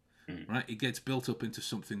 Right? It gets built up into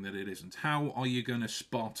something that it isn't. How are you going to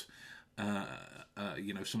spot,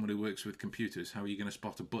 someone who works with computers? How are you going to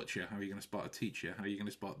spot a butcher? How are you going to spot a teacher? How are you going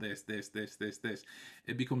to spot this?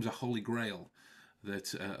 It becomes a holy grail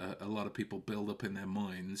that a lot of people build up in their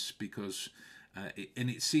minds because, and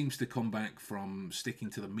it seems to come back from sticking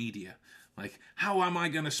to the media. Like, how am I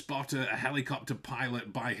going to spot a helicopter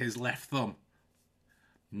pilot by his left thumb?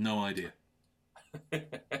 No idea.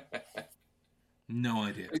 No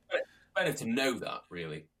idea. It's better to know that,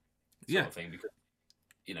 really. Sort of thing, because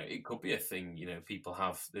it could be a thing. People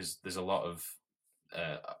have. There's a lot of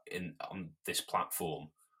on this platform.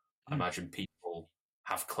 I imagine people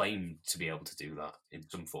have claimed to be able to do that in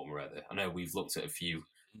some form or other. I know we've looked at a few,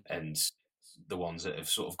 and the ones that have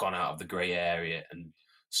sort of gone out of the grey area and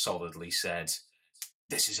solidly said,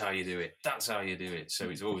 this is how you do it, that's how you do it. So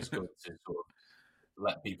it's always good to sort of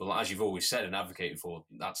let people, as you've always said and advocated for,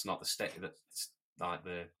 that's not the stake, that's like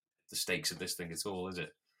the stakes of this thing at all, is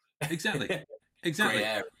it? Exactly.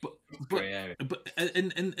 Grey area. But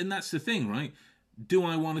and that's the thing, right? Do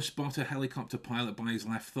I want to spot a helicopter pilot by his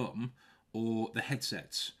left thumb, or the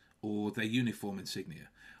headsets, or their uniform insignia,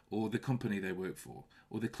 or the company they work for,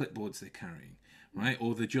 or the clipboards they're carrying, right?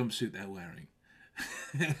 Or the jumpsuit they're wearing.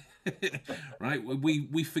 Right?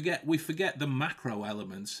 We forget the macro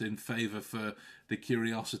elements in favor for the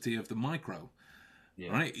curiosity of the micro.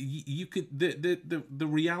 Yeah. Right? You could the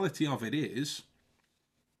reality of it is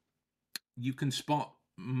you can spot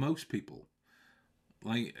most people.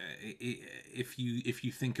 Like if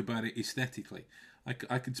you think about it aesthetically,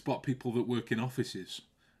 I can spot people that work in offices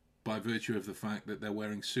by virtue of the fact that they're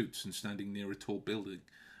wearing suits and standing near a tall building.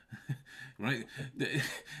 Right?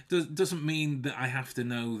 Doesn't mean that I have to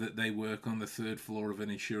know that they work on the third floor of an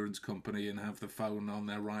insurance company and have the phone on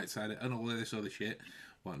their right side and all of this other shit,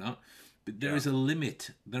 whatnot. But there is a limit.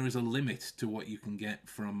 There is a limit to what you can get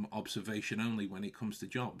from observation only when it comes to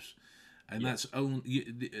jobs, and that's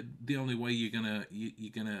the only way you're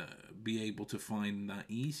gonna be able to find that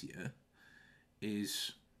easier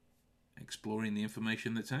is exploring the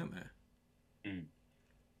information that's out there.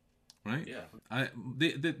 Right? Yeah.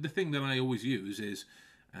 The thing that I always use is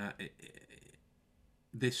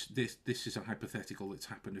this is a hypothetical that's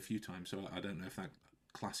happened a few times, so I don't know if that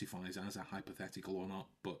classifies as a hypothetical or not,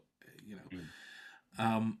 but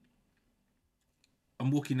I'm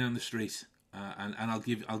walking down the street and I'll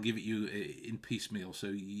give it you in piecemeal so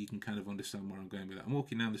you can kind of understand where I'm going with it. I'm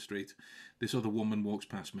walking down the street, this other woman walks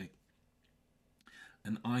past me,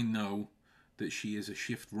 and I know that she is a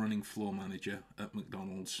shift running floor manager at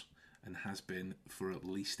McDonald's and has been for at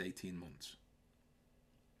least 18 months.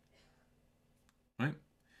 Right?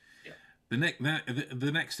 Yeah.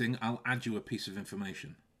 The next thing, I'll add you a piece of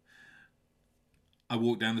information. I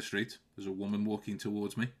walk down the street, there's a woman walking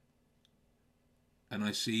towards me, and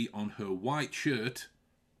I see on her white shirt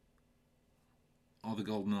are the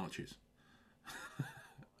golden arches.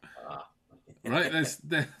 Right?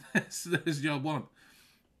 There's job one.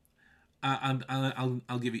 And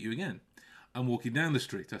I'll give it you again. I'm walking down the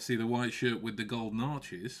street. I see the white shirt with the golden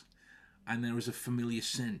arches, and there is a familiar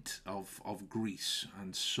scent of grease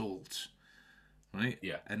and salt, right?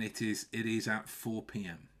 Yeah. And it is at 4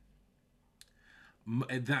 p.m.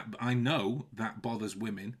 That I know that bothers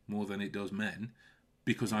women more than it does men,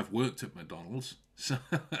 because I've worked at McDonald's, so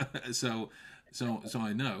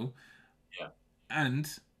I know. Yeah. And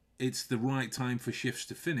it's the right time for shifts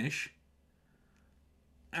to finish,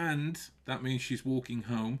 and that means she's walking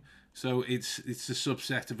home. So it's a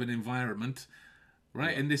subset of an environment,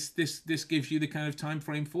 right? Yeah. And this gives you the kind of time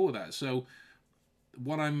frame for that. So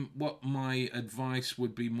what my advice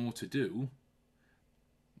would be more to do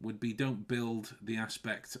would be, don't build the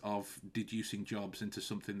aspect of deducing jobs into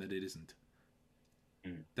something that it isn't.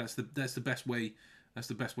 That's the best way. That's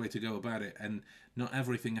the best way to go about it. And not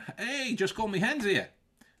everything. Hey, just call me Hen's here.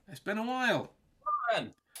 It's been a while.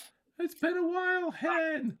 Hen. It's been a while,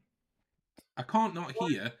 Hen. I can't not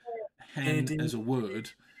hear hen as a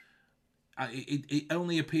word. It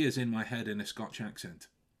only appears in my head in a Scotch accent.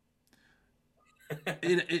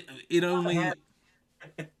 It only.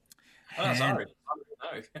 Oh, sorry.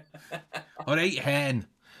 All right, Hen.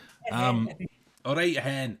 All right,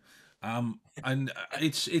 Hen. And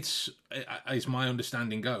it's as my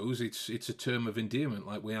understanding goes, it's a term of endearment,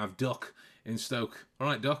 like we have Duck in Stoke. All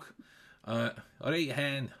right, Duck. All right,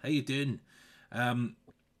 Hen. How you doing?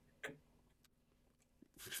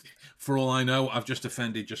 For all I know, I've just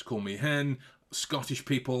offended Just Call Me Hen, Scottish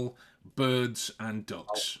people, birds, and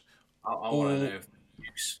ducks. I want to know if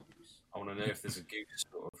goose. I want to know if there's a goose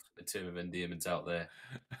sort of a term of endearment out there.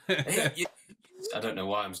 I don't know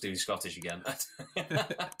why I'm doing Scottish again.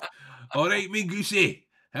 All right, me goosey,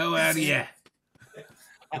 how are you?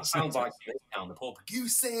 That sounds like down the pub.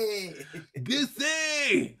 Goosey,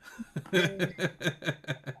 goosey.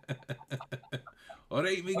 All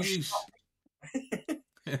right, me goose.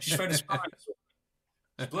 She's trying to spy.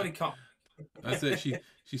 She's bloody cock. That's it.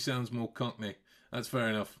 She sounds more cockney. That's fair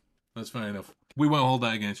enough. We won't hold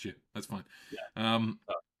that against you. That's fine. Yeah.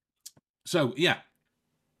 So yeah.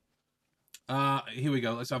 Here we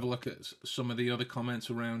go. Let's have a look at some of the other comments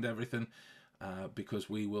around everything, because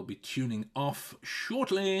we will be tuning off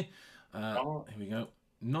shortly. Here we go.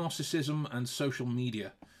 Narcissism and social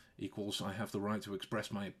media equals I have the right to express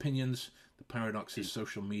my opinions. The paradox is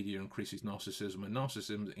social media increases narcissism, and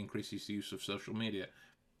narcissism increases the use of social media.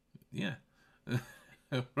 Yeah.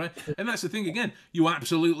 Right? And that's the thing again. You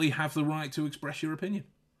absolutely have the right to express your opinion.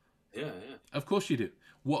 Yeah. Of course you do.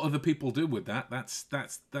 What other people do with that, that's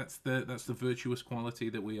the virtuous quality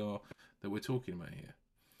that we're talking about here.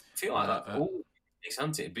 I feel like that always,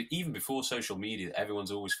 isn't it? But even before social media,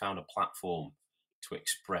 everyone's always found a platform to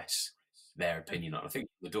express their opinion on. I think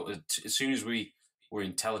as soon as we were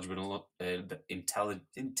intellectual enough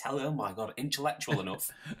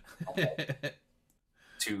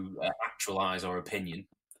to actualize our opinion,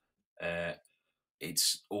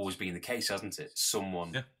 it's always been the case, hasn't it?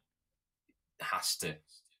 Someone has to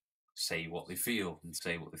say what they feel and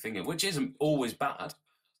say what they think, which isn't always bad.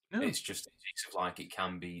 No. It's just a case of like it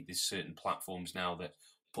can be. There's certain platforms now that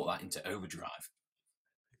put that into overdrive,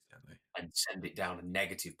 exactly, and send it down a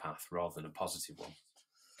negative path rather than a positive one.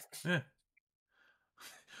 Yeah.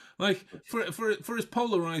 Like for as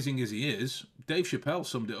polarizing as he is, Dave Chappelle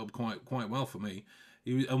summed it up quite well for me.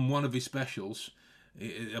 He was on one of his specials.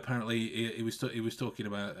 Apparently, he was talking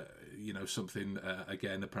about something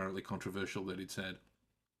again apparently controversial that he'd said,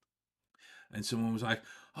 and someone was like,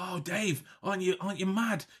 "Oh, Dave, aren't you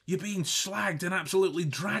mad? You're being slagged and absolutely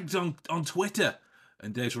dragged on Twitter."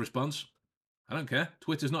 And Dave's response, "I don't care.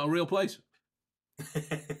 Twitter's not a real place."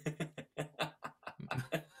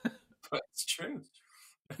 But it's true.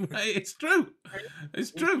 Right, it's true.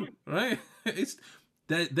 It's true, right? It's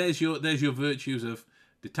there's your virtues of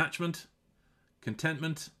detachment,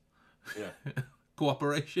 contentment,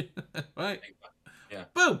 cooperation, right? Yeah.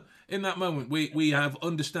 Boom! In that moment, we have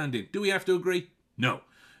understanding. Do we have to agree? No.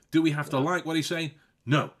 Do we have to like what he's saying?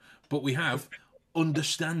 No. But we have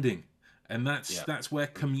understanding, and that's where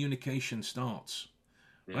communication starts,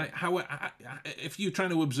 right? How if you're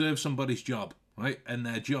trying to observe somebody's job, right, and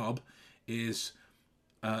their job is,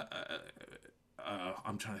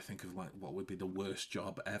 I'm trying to think of like what would be the worst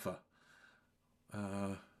job ever.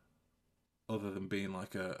 Other than being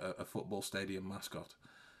like a football stadium mascot.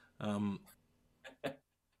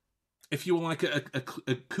 If you were like a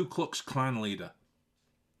Ku Klux Klan leader,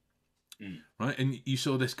 right, and you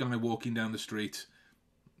saw this guy walking down the street,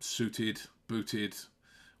 suited, booted,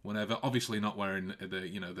 whatever, obviously not wearing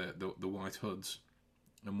the white hoods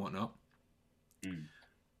and whatnot,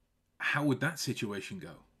 how would that situation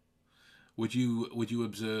go? Would you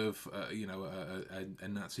observe, a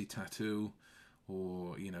Nazi tattoo,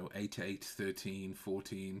 or 8, 13,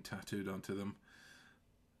 14 tattooed onto them?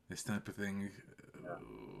 This type of thing.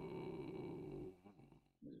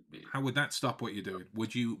 How would that stop what you're doing?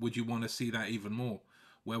 Would you want to see that even more?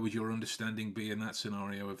 Where would your understanding be in that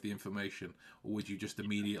scenario of the information, or would you just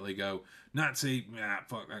immediately go Nazi,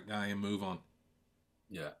 fuck that guy, and move on?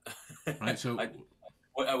 Yeah. Right. So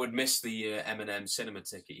I would miss the M&M cinema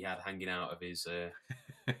ticket he had hanging out of his.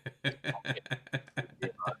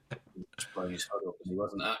 Blowing his head up, and he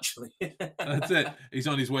wasn't actually. That's it. He's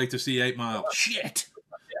on his way to see 8 Mile. Shit.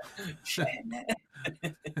 Shit.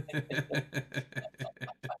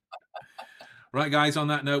 Right, guys. On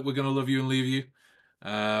that note, we're going to love you and leave you.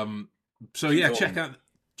 So yeah, check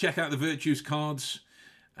out the Virtues cards,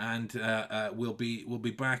 and we'll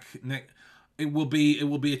be back next. It will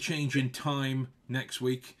be a change in time next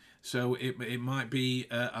week, so it might be.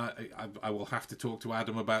 I will have to talk to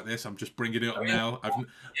Adam about this. I'm just bringing it up now.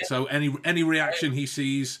 So any reaction he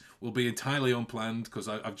sees will be entirely unplanned, because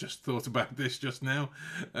I've just thought about this just now.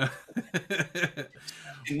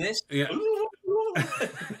 In this, yeah.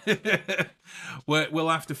 We'll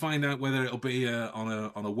have to find out whether it'll be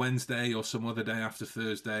on a Wednesday or some other day after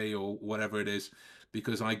Thursday or whatever it is,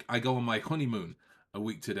 because I go on my honeymoon a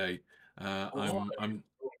week today. I'm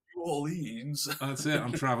New Orleans. That's it.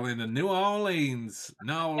 I'm traveling to New Orleans.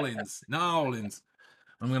 I'm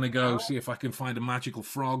gonna go see if I can find a magical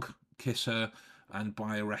frog, kiss her, and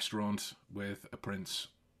buy a restaurant with a prince.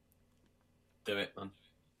 Do it, man.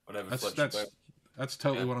 Whatever. That's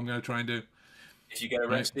totally what I'm going to try and do. If you get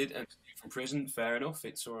arrested and from prison, fair enough.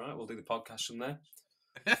 It's all right. We'll do the podcast from there.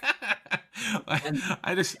 I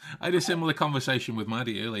had a similar conversation with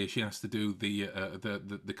Maddie earlier. She has to do the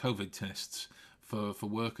COVID tests for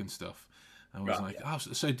work and stuff. I was like, oh,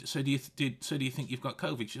 so do you think you've got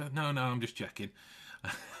COVID? She's like, no, I'm just checking.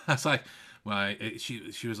 I was like, well,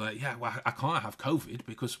 she was like, yeah, well, I can't have COVID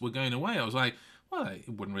because we're going away. I was like, well, it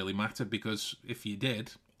wouldn't really matter, because if you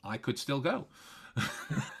did, I could still go.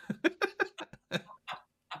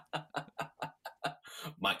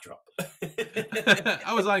 Mic drop.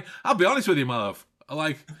 I was like, I'll be honest with you, my love.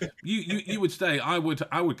 Like, you would stay. I would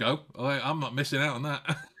go. Like, I'm not missing out on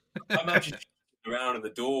that. I imagine around and the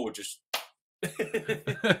door would just.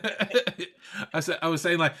 I was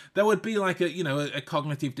saying, like, there would be like a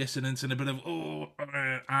cognitive dissonance and a bit of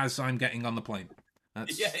as I'm getting on the plane.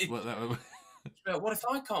 That's what that would... What if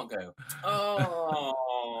I can't go? Oh.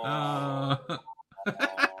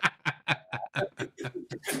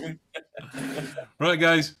 Right,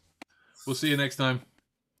 guys. We'll see you next time.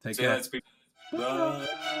 Take care.